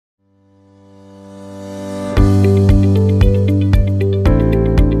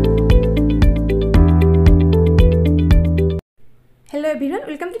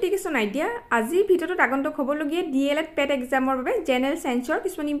educationidea আজিৰ ভিডিঅ'টোত আগন্তুক হ'বলগীয়া D.el.ed পেট এক্সামৰ বাবে জেনাৰেল সায়েন্সৰ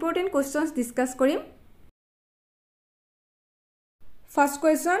কিছুমান ইম্পৰ্টেন্ট কোৱেশ্চনছ ডিসকাস কৰিম first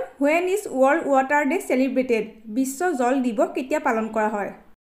question when is world water day celebrated বিশ্ব জল দিৱস কেতিয়া পালন কৰা হয়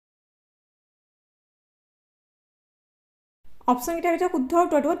অপচন কেইটাৰ ভিতৰত শুদ্ধ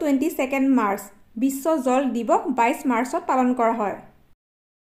উত্তৰটো 22nd মাৰ্চ বিশ্ব জল দিৱস 22 মাৰ্চত পালন কৰা হয়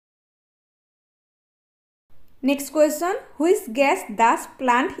Next question, which gas does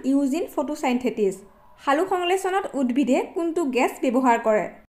plant use in photosynthesis? হালু সংশ্লেষণত উদ্ভিদে কোনটো গ্যাস ব্যৱহাৰ কৰে?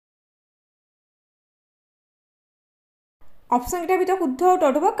 অপচন কেইটাৰ ভিতৰত শুদ্ধ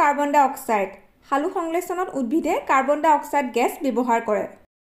উত্তৰটো হ'ব কাৰ্বন ডাই অক্সাইড। হালু সংশ্লেষণত উদ্ভিদে কাৰ্বন ডাই অক্সাইড গ্যাস ব্যৱহাৰ কৰে।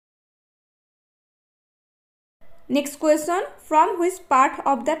 Next question, from which part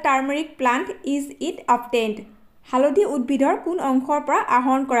of the turmeric plant is it obtained? হালধি উদ্ভিদৰ কোন অংশৰ পৰা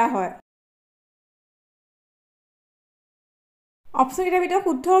আহৰণ কৰা হয়? অপচন কেইটাৰ ভিতৰত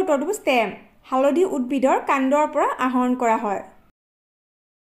শুদ্ধ উত্তৰটো ষ্টেম হালধি উদ্ভিদৰ কাণ্ডৰ পৰা আহৰণ কৰা হয়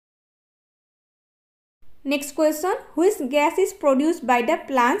Next question which gas is produced by the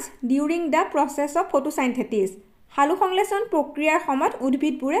plants during the process of photosynthesis হালু সংশ্লেষণ প্ৰক্ৰিয়াৰ সময়ত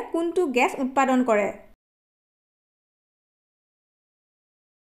উদ্ভিদবোৰে কোনটো গ্যাস উৎপাদন কৰে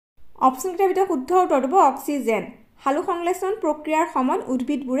অপচন কেইটাৰ ভিতৰত শুদ্ধ উত্তৰটো অক্সিজেন হালু সংশ্লেষণ প্ৰক্ৰিয়াৰ সময়ত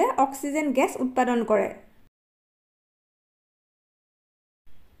উদ্ভিদবোৰে অক্সিজেন গ্যাস উৎপাদন কৰে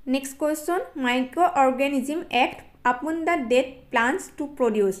Next question, microorganism act upon the dead plants to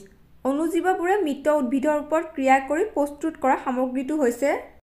produce. অনুজীৱবোৰে মৃত উদ্ভিদৰ ওপৰত ক্ৰিয়া কৰি প্ৰস্তুত কৰা সামগ্ৰীটো হৈছে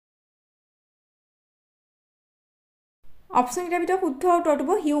অপচন কেইটাৰ ভিতৰত শুদ্ধ উত্তৰটো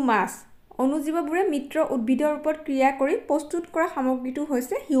হ'ব হিউমাছ অনুজীৱবোৰে মৃত উদ্ভিদৰ ওপৰত ক্ৰিয়া কৰি প্ৰস্তুত কৰা সামগ্ৰীটো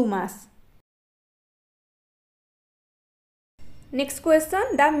হৈছে humus Next question,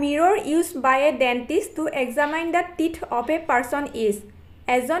 the mirror used by a dentist to examine the teeth of a person is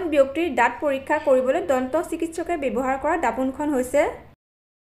এজন ব্যক্তিৰ দাঁত পৰীক্ষা কৰিবলৈ দন্ত চিকিৎসকে ব্যৱহাৰ কৰা দাপোনখন হৈছে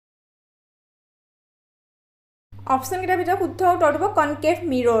অপচন কেইটাৰ ভিতৰত শুদ্ধ উত্তৰটো হ'ব কনকেভ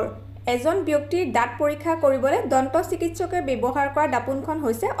মিৰৰ এজন ব্যক্তিৰ দাঁত পৰীক্ষা কৰিবলৈ দন্ত চিকিৎসকে ব্যৱহাৰ কৰা দাপোনখন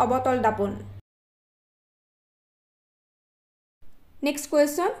হৈছে অবতল দাপোন Next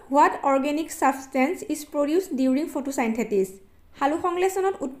question, what organic substance is produced during photosynthesis হালু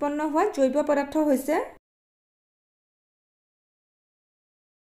সংশ্লেষণত উৎপন্ন হোৱা জৈৱ পদাৰ্থ হৈছে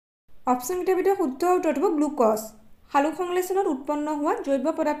অপচন কেইটাৰ ভিতৰত শুদ্ধ উত্তৰটো হ'ব গ্লুকজ হালু সংশ্লেষণত উৎপন্ন হোৱা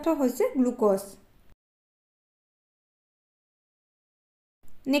জৈৱ পদাৰ্থ হৈছে glucose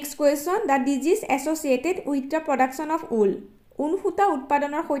Next question, the disease associated with the production of wool ঊণ সূতা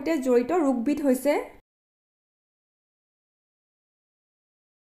উৎপাদনৰ সৈতে জড়িত ৰোগবিধ হৈছে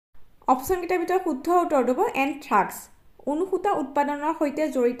অপচন কেইটাৰ ভিতৰত শুদ্ধ উত্তৰটো হ'ব এনথ্ৰাক্স ঊণ সূতা উৎপাদনৰ সৈতে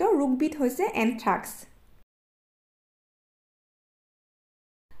জড়িত ৰোগবিধ হৈছে anthrax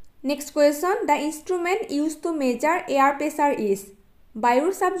Next question, the instrument used to measure air pressure is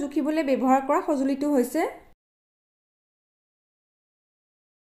বায়ুৰ চাপ জুখিবলৈ ব্যৱহাৰ কৰা সঁজুলিটো হৈছে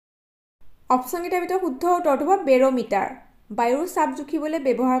অপচন কেইটাৰ ভিতৰত শুদ্ধ উত্তৰটো হ'ব বেৰোমিটাৰ বায়ুৰ চাপ জুখিবলৈ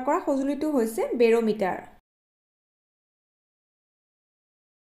ব্যৱহাৰ কৰা সঁজুলিটো হৈছে barometer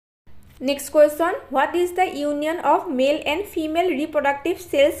Next question, what is the union of male and female reproductive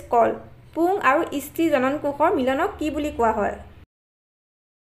cells called পুং আৰু স্ত্ৰী জননকোষৰ মিলনক কি বুলি কোৱা হয়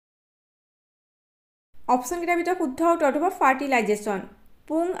অপচন কেইটাৰ ভিতৰত শুদ্ধ উত্তৰটো হ'ব ফাৰ্টিলাইজেশ্যন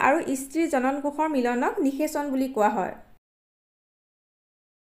পুং আৰু স্ত্ৰী জননকোষৰ মিলনক নিষেচন বুলি কোৱা হয়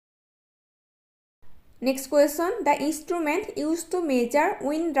Next question, the instrument used to measure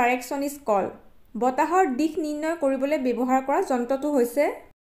wind direction is called বতাহৰ দিশ নিৰ্ণয় কৰিবলৈ ব্যৱহাৰ কৰা যন্ত্ৰটো হৈছে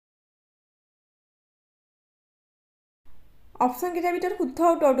অপচন কেইটাৰ ভিতৰত শুদ্ধ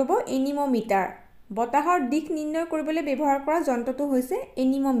উত্তৰটো হ'ব এনিমোমিটাৰ বতাহৰ দিশ নিৰ্ণয় কৰিবলৈ ব্যৱহাৰ কৰা যন্ত্ৰটো হৈছে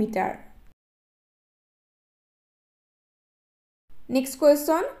এনিমোমিটাৰ Next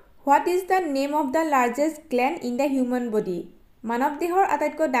question, what is the name of the largest gland in the human body? মানৱ দেহৰ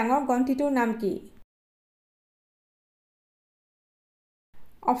আটাইতকৈ ডাঙৰ গ্ৰন্থিটোৰ নাম কি?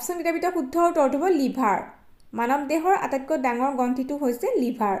 অপচন কেইটাৰ ভিতৰত শুদ্ধ উত্তৰটো হ'ব লিভাৰ। মানৱ দেহৰ আটাইতকৈ ডাঙৰ গ্ৰন্থিটো হৈছে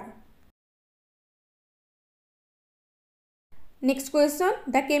liver. Next question,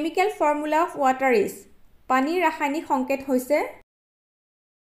 the chemical formula of water is পানীৰ ৰাসায়নিক সংকেত হৈছে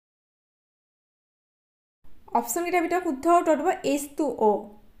অপচন কেইটাৰ ভিতৰত শুদ্ধ উত্তৰটো হ'ব H2O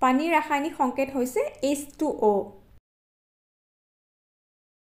পানীৰ ৰাসায়নিক সংকেত হৈছে H2O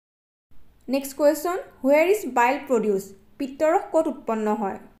Next question, where is bile produced পিত্তৰস ক'ত উৎপন্ন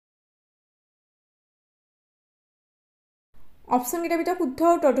হয় অপচন কেইটাৰ ভিতৰত শুদ্ধ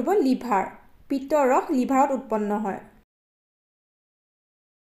উত্তৰটো হ'ব লিভাৰ পিত্তৰস লিভাৰত উৎপন্ন হয়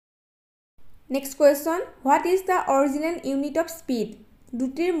Next question, what is the original unit of speed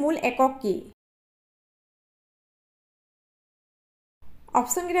দ্ৰুতিৰ মূল একক কি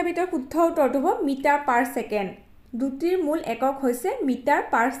অপচন কেইটাৰ ভিতৰত শুদ্ধ উত্তৰটো হ'ব মিটাৰ পাৰ সেকেন্ড দ্ৰুতিৰ মূল একক হৈছে metre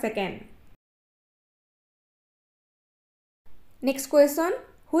per second next question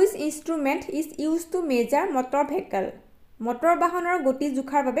which instrument is used to measure motor vehicle motor বাহনৰ গতি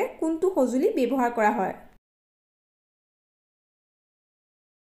জোখাৰ বাবে কোনটো সঁজুলি ব্যৱহাৰ কৰা হয়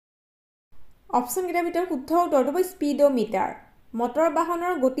অপচন কেইটাৰ ভিতৰত শুদ্ধ উত্তৰটো হ'ব স্পীডোমিটাৰ মটৰ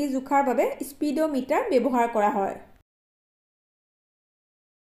বাহনৰ গতি জোখাৰ বাবে স্পীডোমিটাৰ ব্যৱহাৰ কৰা হয়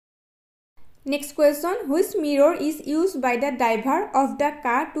next question which মিৰৰ is used by the driver of the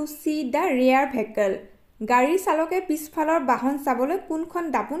car two C the ৰিয়াৰ ভেহিকল গাড়ী চালকে পিছফালৰ বাহন চাবলৈ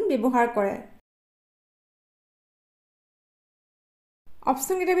কোনখন দাপোন ব্যৱহাৰ কৰে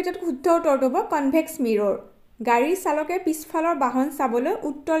অপচন কেইটাৰ ভিতৰত শুদ্ধ উত্তৰটো হ'ব কনভেক্স মিৰৰ গাড়ী চালকে পিছফালৰ বাহন চাবলৈ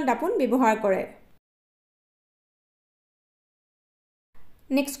উত্তল দাপোন ব্যৱহাৰ কৰে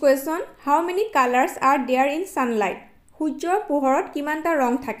next question how many colours are there in Sunlight সূৰ্যৰ পোহৰত কিমানটা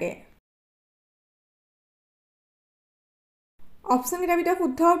ৰং থাকে অপচন কেইটাৰ ভিতৰত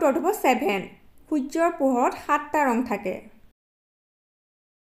শুদ্ধ উত্তৰটো হ'ব 7 সূৰ্যৰ পোহৰত 7টা ৰং থাকে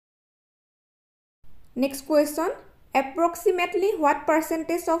next question approximately what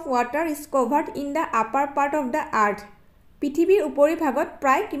percentage of water is covered in the upper part of the আৰ্থ পৃথিৱীৰ উপৰিভাগত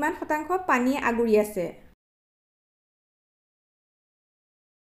প্ৰায় কিমান শতাংশ পানীয়ে আগুৰি আছে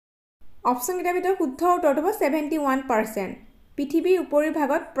অপচন কেইটাৰ ভিতৰত শুদ্ধ উত্তৰটো হ'ব 71% পৃথিৱীৰ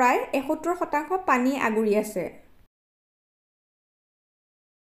উপৰিভাগত প্ৰায় 71% পানীয়ে আগুৰি আছে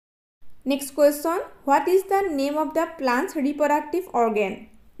next question what is the name of the plants reproductive organ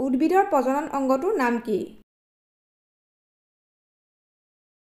উদ্ভিদৰ প্ৰজনন অংগটোৰ নাম কি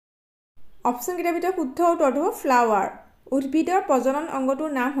অপচন কেইটাৰ ভিতৰত শুদ্ধ উত্তৰটো হ'ব ফ্লাৱাৰ উদ্ভিদৰ প্ৰজনন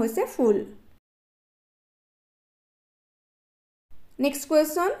অংগটোৰ নাম হৈছে ফুল next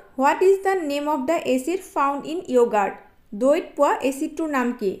question what is the name of the acid found in য়োগাৰ্ট দৈত পোৱা এচিডটোৰ নাম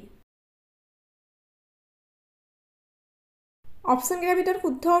কি অপচন কেইটাৰ ভিতৰত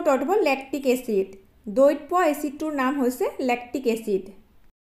শুদ্ধ উত্তৰটো হ'ব লেক্টিক এচিড দৈত পোৱা এচিডটোৰ নাম হৈছে lactic acid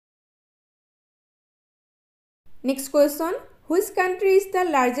next question which country is the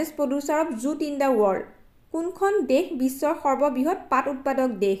largest producer of jute in the world কোনখন দেশ বিশ্বৰ সৰ্ববৃহৎ পাট উৎপাদক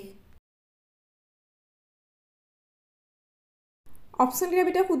দেশ অপচন কেইটাৰ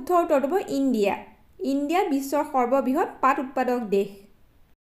ভিতৰত শুদ্ধ উত্তৰটো হ'ব ইণ্ডিয়া ইণ্ডিয়া বিশ্বৰ সৰ্ববৃহৎ পাট উৎপাদক দেশ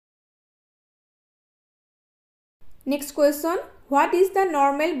next question what is the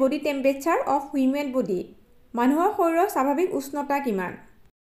normal body temperature of human body মানুহৰ শৰীৰৰ স্বাভাৱিক উষ্ণতা কিমান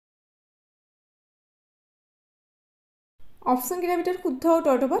অপচন কেইটাৰ ভিতৰত শুদ্ধ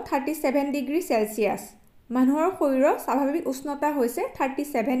উত্তৰটো হ'ব 37 ডিগ্ৰী চেলচিয়াছ মানুহৰ শৰীৰৰ স্বাভাৱিক উষ্ণতা হৈছে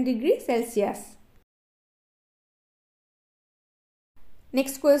 37 degree Celsius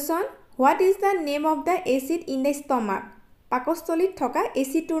next question what is the name of the acid in the stomach পাকস্থলীত থকা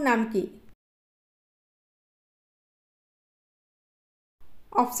এচিডটোৰ নাম কি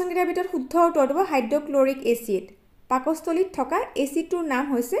অপচন কেইটাৰ ভিতৰত শুদ্ধ উত্তৰটো হ'ব হাইড্ৰক্লৰিক এচিড পাকস্থলীত থকা এচিডটোৰ নাম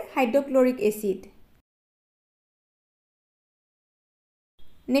হৈছে hydrochloric acid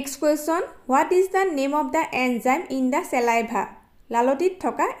next question what is the name of the enzyme in the চেলাইভা লালটিত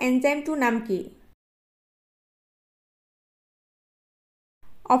থকা এনজাইমটোৰ নাম কি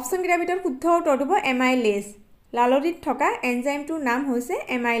অপচন কেইটাৰ ভিতৰত শুদ্ধ উত্তৰটো হ'ব এমাইলেজ লালটিত থকা এনজাইমটোৰ নাম হৈছে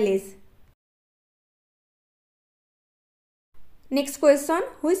amylase next question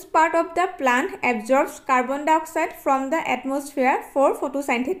which part of the plant এবজৰ্বছ carbon dye oxide from the এটমছফিয়াৰ for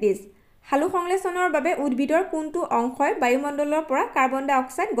ফটোচাইন্থেটিছ সালু সংশ্লেষণৰ বাবে উদ্ভিদৰ কোনটো অংশই বায়ুমণ্ডলৰ পৰা কাৰ্বন ডাই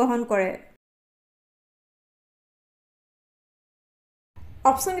অক্সাইড গ্ৰহণ কৰে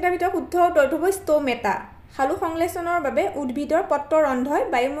অপচন কেইটাৰ ভিতৰত শুদ্ধ উত্তৰটো হ'ব ষ্ট'মেটা সালু সংশ্লেষণৰ বাবে উদ্ভিদৰ পত্ৰৰন্ধ্ৰই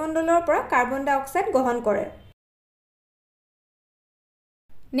বায়ুমণ্ডলৰ পৰা কাৰ্বন ডাই অক্সাইড গ্ৰহণ কৰে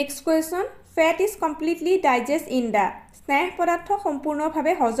next question fat is completely digest in the স্নেহ পদাৰ্থ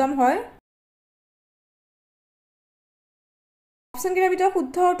সম্পূৰ্ণভাৱে হজম হয় অপচন কেইটাৰ ভিতৰত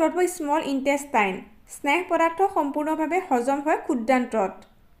শুদ্ধ উত্তৰটো হ'ব স্মল ইণ্টেষ্টাইন স্নেহ পদাৰ্থ সম্পূৰ্ণভাৱে হজম হয় ক্ষুদ্ৰান্ত্ৰত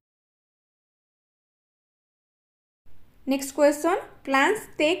Next question, plants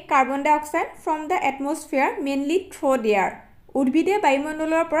take carbon dioxide from the atmosphere mainly through the air. উদ্ভিদে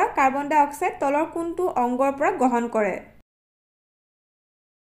বায়ুমণ্ডলৰ পৰা কাৰ্বন ডাই অক্সাইড তলৰ কোনটো অংগৰ পৰা গ্ৰহণ কৰে?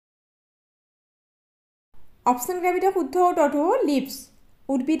 অপচন কেইটাৰ ভিতৰত শুদ্ধ উত্তৰটো হ'ব লিভছ।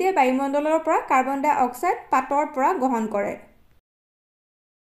 উদ্ভিদে বায়ুমণ্ডলৰ পৰা কাৰ্বন ডাই অক্সাইড পাতৰ পৰা গ্ৰহণ কৰে।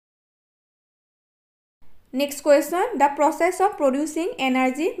 Next question, the process of producing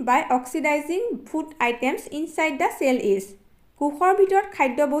energy by oxidizing food items inside the cell is. কোষৰ ভিতৰত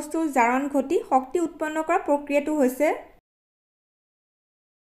খাদ্য বস্তুৰ জাৰণ ঘটি শক্তি উৎপন্ন কৰা প্ৰক্ৰিয়াটো হৈছে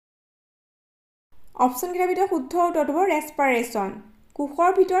অপশ্যনকেইটাৰ ভিতৰত শুদ্ধ উত্তৰটো হ'ব ৰেছপাৰেশ্যন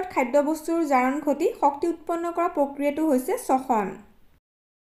কোষৰ ভিতৰত খাদ্যবস্তুৰ জাৰণ ঘটি শক্তি উৎপন্ন কৰা প্ৰক্ৰিয়াটো হৈছে শ্বসন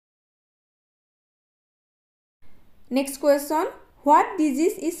next question what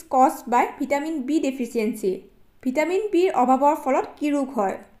disease is caused by vitamin B deficiency vitamin বিৰ অভাৱৰ ফলত কি ৰোগ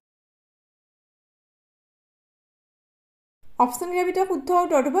হয় অপশ্যনকেইটাৰ ভিতৰত শুদ্ধ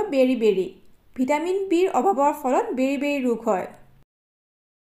উত্তৰটো হ'ব বেৰি ভিটামিন বিৰ অভাৱৰ ফলত বেৰি ৰোগ হয়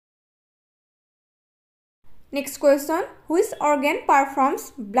next question which organ পাৰফৰ্মছ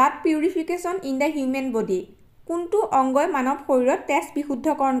blood purification in the human body কোনটো অংগই মানৱ শৰীৰত তেজ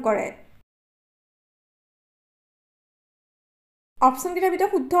বিশুদ্ধকৰণ কৰে অপশ্যনকেইটাৰ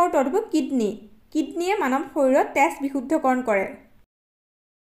ভিতৰত শুদ্ধ উত্তৰটো হ'ব কিডনীয়ে মানৱ শৰীৰত তেজ বিশুদ্ধকৰণ কৰে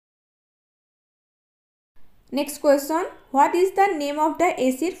next question what is the name of the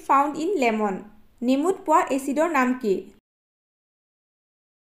acid found in lemon নেমুত পোৱা এচিডৰ নাম কি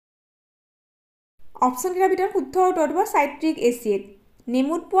অপশ্যনকেইটাৰ ভিতৰত শুদ্ধ উত্তৰটো হ'ব চাইট্ৰিক এচিড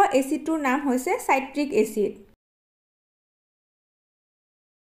নেমুত পোৱা এচিডটোৰ নাম হৈছে citric acid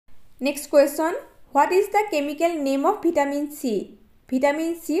next question what is the chemical name of vitamin C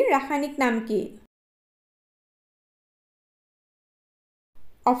vitamin চিৰ ৰাসায়নিক নাম কি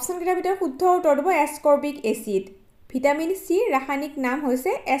অপশ্যনকেইটাৰ ভিতৰত শুদ্ধ উত্তৰটো হ'ব এছকৰ্বিক এচিড ভিটামিন চিৰ ৰাসায়নিক নাম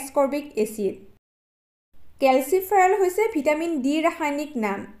হৈছে এছকৰ্বিক এচিড কেলচিফেৰল হৈছে ভিটামিন ডিৰ ৰাসায়নিক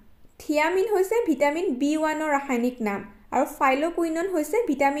নাম থিয়ামিন হৈছে ভিটামিন B1ৰ ৰাসায়নিক নাম আৰু ফাইলোকুইনন হৈছে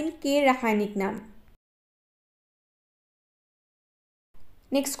ভিটামিন Kৰ ৰাসায়নিক নাম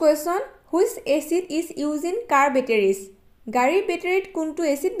next question which acid is use in car batteries গাড়ীৰ বেটাৰীত কোনটো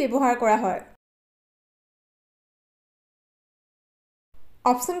এচিড ব্যৱহাৰ কৰা হয়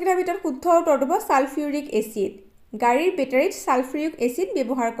অপশ্যনকেইটাৰ ভিতৰত শুদ্ধ উত্তৰটো হ'ব সালফিউৰিক এচিড গাড়ীৰ বেটাৰীত সালফিউৰিক এচিড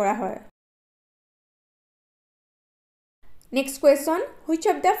ব্যৱহাৰ কৰা হয় next question which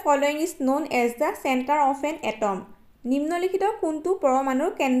of the following is known as the centre of N atom নিম্নলিখিত কোনটো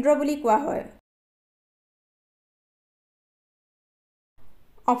পৰমাণুৰ কেন্দ্ৰ বুলি কোৱা হয়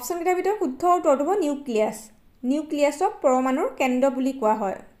অপশ্যনকেইটাৰ ভিতৰত শুদ্ধ উত্তৰটো হ'ব নিউক্লিয়াছক পৰমাণুৰ কেন্দ্ৰ বুলি কোৱা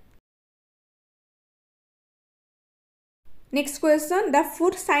হয় next question the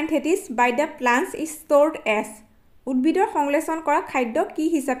food সাইন্থেটিছ by the plants is stored as উদ্ভিদৰ সংশ্লেষণ কৰা খাদ্য কি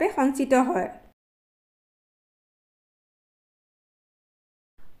হিচাপে সঞ্চিত হয়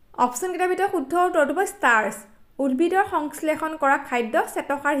অপশ্যনকেইটাৰ ভিতৰত শুদ্ধ উত্তৰটো হ'ব ষ্টাৰ্চ উদ্ভিদৰ সংশ্লেষণ কৰা খাদ্য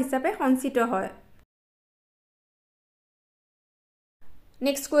শ্বেতসাৰ হিচাপে সঞ্চিত হয়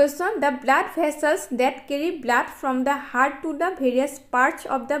next question the blood ভেছেলছ date carry blood from the heart to the various parts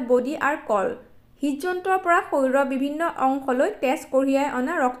of the body R cold হৃদযন্ত্ৰৰ পৰা শৰীৰৰ বিভিন্ন অংশলৈ তেজ কঢ়িয়াই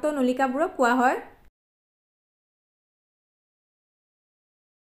অনা ৰক্তনলিকাবোৰক কোৱা হয়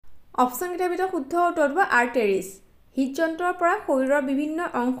অপশ্যনকেইটাৰ ভিতৰত শুদ্ধ উত্তৰটো হ'ব আৰ্টেৰিজ হৃদযন্ত্ৰৰ পৰা শৰীৰৰ বিভিন্ন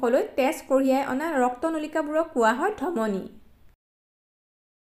অংশলৈ তেজ কঢ়িয়াই অনা ৰক্তনলিকাবোৰক কোৱা হয় ধমনী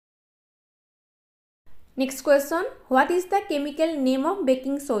next question what is the chemical name of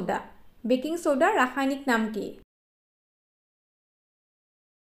baking soda baking সোডাৰ ৰাসায়নিক নাম কি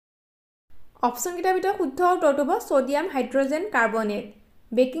অপশ্যনকেইটাৰ ভিতৰত শুদ্ধ উত্তৰটো হ'ব ছ'ডিয়াম হাইড্ৰজেন কাৰ্বনেট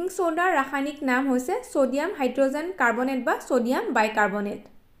বেকিং সোডাৰ ৰাসায়নিক নাম হৈছে ছ'ডিয়াম হাইড্ৰজেন কাৰ্বনেট বা sodium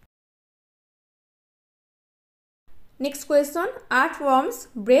bicarbonate next question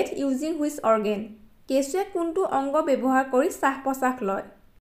আৰ্থৱৰ্মছ breath using which organ কেঁচুৱে কোনটো অংগ ব্যৱহাৰ কৰি শ্বাস প্ৰশ্বাস লয়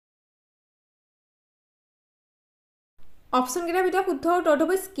অপশ্যনকেইটাৰ ভিতৰত শুদ্ধ উত্তৰটো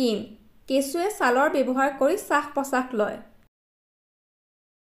হ'ব স্কিন কেঁচুৱে ছালৰ ব্যৱহাৰ কৰি শ্বাস প্ৰশ্বাস লয়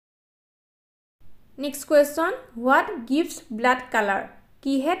next question what gives blood colour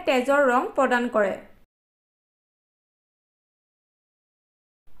কিহে তেজৰ ৰং প্ৰদান কৰে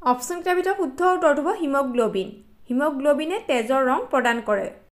অপশ্যনকেইটাৰ ভিতৰত শুদ্ধ উত্তৰটো হ'ব হিমগ্ল'বিনে তেজৰ ৰং প্ৰদান কৰে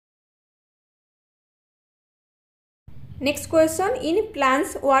next question in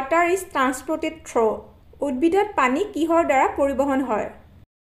plants water is ট্ৰান্সপৰ্টেড through উদ্ভিদত পানী কিহৰ দ্বাৰা পৰিবহণ হয়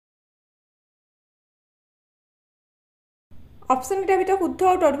অপশ্যনকেইটাৰ ভিতৰত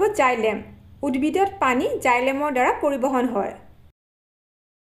শুদ্ধ উত্তৰটো হ'ব জাইলেম উদ্ভিদত পানী জাইলেমৰ দ্বাৰা পৰিবহণ হয়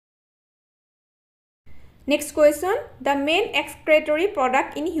next question the main এক্সক্ৰেটৰী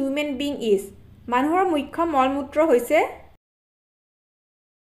product in human being is মানুহৰ মুখ্য মলমূত্ৰ হৈছে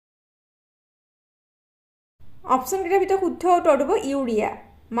অপশ্যনকেইটাৰ ভিতৰত শুদ্ধ উত্তৰটো হ'ব ইউৰিয়া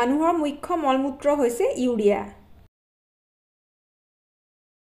মানুহৰ মুখ্য মলমূত্ৰ হৈছে urea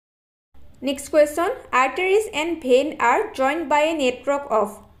next question আৰ্টাৰিজ and vein R জইণ্ড by A network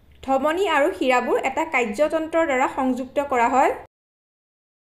of ধমনী আৰু শিৰাবোৰ এটা কাৰ্যতন্ত্ৰৰ দ্বাৰা সংযুক্ত কৰা হয়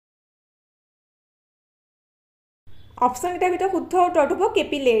অপশ্যনকেইটাৰ ভিতৰত শুদ্ধ উত্তৰটো হ'ব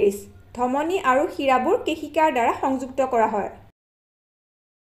কেপিলেৰিজ ধমনী আৰু শিৰাবোৰ কেশিকাৰ দ্বাৰা সংযুক্ত কৰা হয়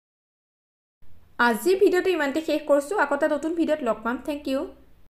আজিৰ ভিডিঅ'টো ইমানতে শেষ কৰিছোঁ আকৌ এটা নতুন ভিডিঅ'ত লগ পাম থ্যাংক ইউ